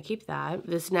am gonna keep that.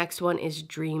 This next one is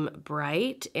Dream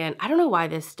Bright, and I don't know why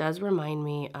this does remind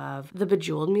me of the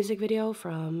Bejeweled music video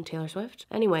from Taylor Swift.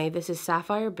 Anyway, this is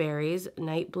Sapphire Berries,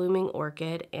 Night Blooming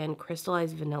Orchid, and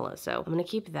Crystallized Vanilla, so I'm gonna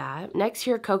keep that. Next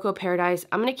here, Cocoa Paradise.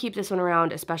 I'm gonna keep this one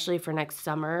around, especially for next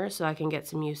summer, so I can get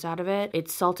some use out of it.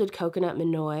 It's Salted Coconut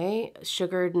Minoy,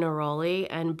 Sugared Neroli,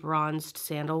 and Bronzed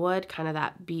Sandalwood, kind of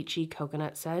that beachy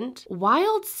coconut scent.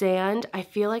 Wild Sand, I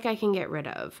feel like I can get rid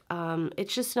of.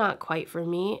 It's just not quite for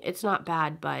me. It's not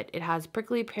bad, but it has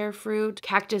prickly pear fruit,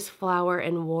 cactus flower,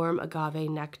 and warm agave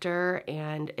nectar,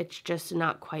 and it's just not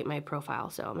not quite my profile,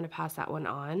 so I'm gonna pass that one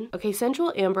on. Okay,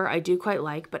 Sensual Amber I do quite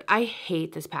like, but I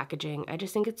hate this packaging. I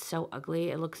just think it's so ugly.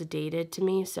 It looks dated to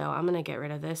me, so I'm gonna get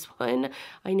rid of this one.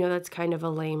 I know that's kind of a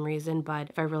lame reason, but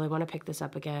if I really want to pick this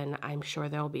up again, I'm sure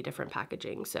there will be different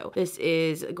packaging. So this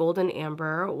is Golden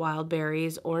Amber, Wild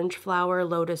Berries, Orange Flower,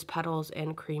 Lotus Petals,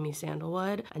 and Creamy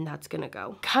Sandalwood, and that's gonna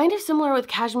go. Kind of similar with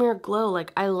Cashmere Glow.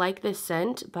 Like, I like this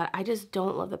scent, but I just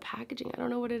don't love the packaging. I don't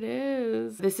know what it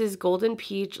is. This is Golden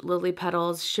Peach, Lily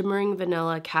Petals, Shimmering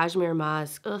Vanilla, Cashmere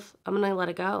Musk. Ugh, I'm gonna let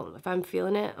it go. If I'm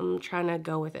feeling it, I'm trying to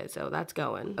go with it, so that's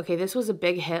going. Okay, this was a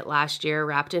big hit last year,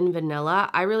 Wrapped in Vanilla.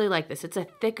 I really like this. It's a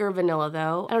thicker vanilla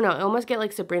though. I don't know, I almost get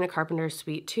like Sabrina Carpenter's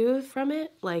Sweet Tooth from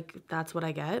it. Like, that's what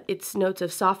I get. It's notes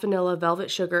of soft vanilla,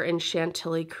 velvet sugar, and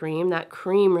chantilly cream. That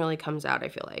cream really comes out, I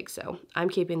feel like, so I'm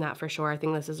keeping that for sure. I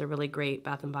think this is a really great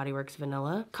Bath & Body Works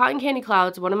vanilla. Cotton Candy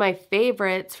Clouds, one of my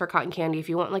favorites for cotton candy. If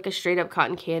you want like a straight up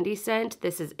cotton candy scent,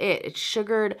 this is it. It's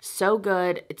sugared, so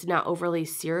good. It's not overly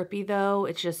syrupy though.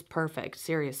 It's just perfect,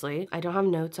 seriously. I don't have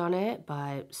notes on it,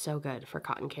 but so good for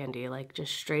cotton candy. Like,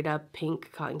 just straight up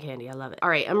pink cotton candy. I love it. All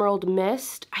right, Emerald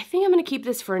Mist. I think I'm gonna keep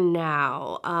this for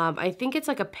now. I think it's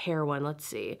like a pear one. Let's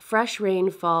see. Fresh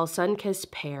Rainfall,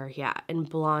 Sun-Kissed Pear, yeah, and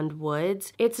Blonde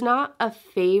Woods. It's not a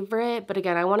favorite, but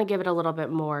again, I want to give it a little bit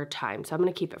more time, so I'm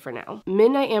gonna keep it for now.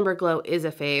 Midnight Amber Glow is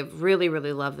a fave. Really,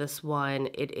 really love this one.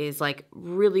 It is like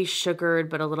really sugared,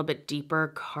 but a little bit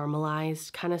deeper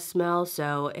caramelized kind of smell.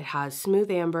 So it has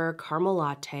smooth amber, caramel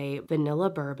latte, vanilla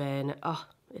bourbon. Oh,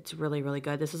 it's really, really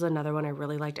good. This is another one I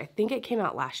really liked. I think it came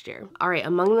out last year. All right,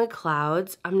 Among the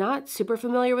Clouds. I'm not super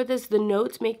familiar with this. The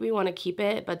notes make me want to keep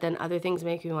it, but then other things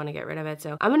make me want to get rid of it.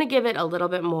 So I'm going to give it a little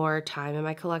bit more time in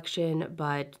my collection,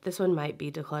 but this one might be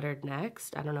decluttered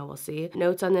next. I don't know, we'll see.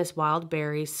 Notes on this: Wild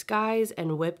Berries, Skies,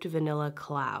 and Whipped Vanilla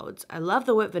Clouds. I love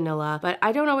the whipped vanilla, but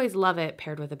I don't always love it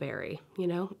paired with a berry. You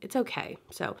know, it's okay.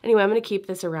 So anyway, I'm going to keep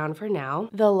this around for now.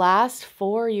 The last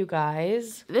four, you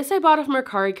guys. This I bought off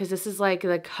Mercari because this is like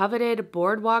the coveted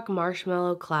Boardwalk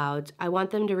Marshmallow Clouds. I want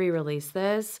them to re-release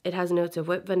this. It has notes of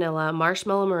whipped vanilla,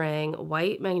 marshmallow meringue,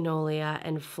 white magnolia,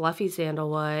 and fluffy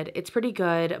sandalwood. It's pretty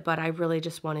good, but I really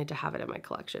just wanted to have it in my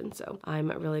collection, so I'm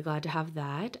really glad to have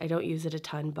that. I don't use it a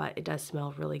ton, but it does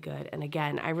smell really good. And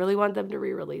again, I really want them to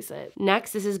re-release it.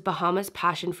 Next, this is Bahamas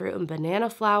Passion Fruit and Banana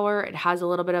Flower. It has a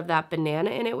little bit of that banana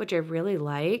in it, which I really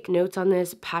like. Notes on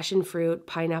this: passion fruit,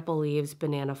 pineapple leaves,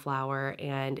 banana flower,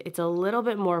 and it's a little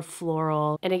bit more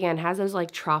floral. And again, has those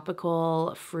like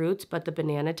tropical fruits, but the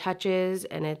banana touches,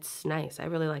 and it's nice. I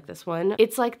really like this one.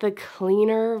 It's like the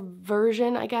cleaner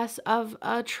version, I guess, of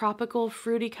a tropical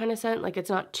fruity kind of scent. Like, it's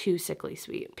not too sickly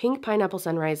sweet. Pink Pineapple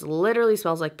Sunrise literally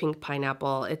smells like pink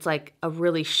pineapple. It's like a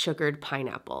really sugared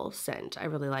pineapple scent. I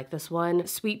really like this one.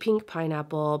 Sweet Pink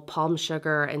Pineapple, Palm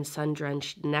Sugar, and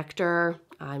Sun-Drenched Nectar.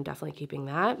 I'm definitely keeping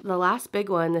that. The last big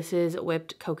one, this is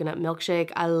Whipped Coconut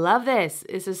Milkshake. I love this.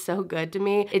 This is so good to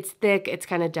me. It's thick, it's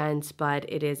kind of dense, but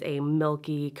it is a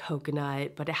milky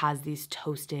coconut, but it has these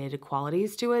toasted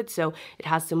qualities to it, so it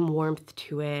has some warmth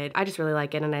to it. I just really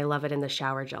like it, and I love it in the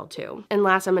shower gel too. And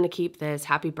last, I'm gonna keep this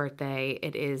Happy Birthday.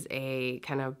 It is a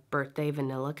kind of birthday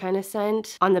vanilla kind of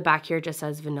scent. On the back here it just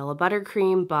says vanilla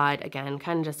buttercream, but again,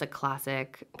 kind of just a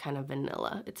classic kind of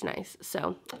vanilla. It's nice.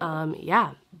 So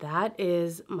yeah, that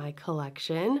is my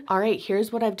collection. All right,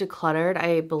 here's what I've decluttered.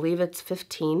 I believe it's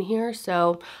 15 here,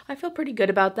 so I feel pretty good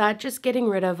about that. Just getting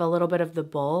rid of a little bit of the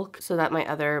bulk so that my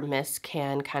other mists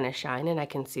can kind of shine and I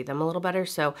can see them a little better.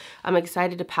 So I'm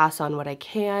excited to pass on what I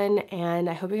can, and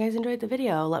I hope you guys enjoyed the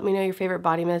video. Let me know your favorite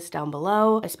body mist down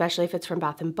below, especially if it's from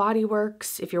Bath & Body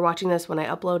Works. If you're watching this when I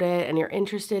upload it and you're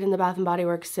interested in the Bath & Body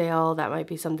Works sale, that might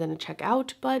be something to check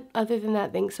out. But other than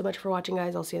that, thanks so much for watching,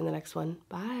 guys. I'll see you in the next one.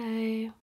 Bye.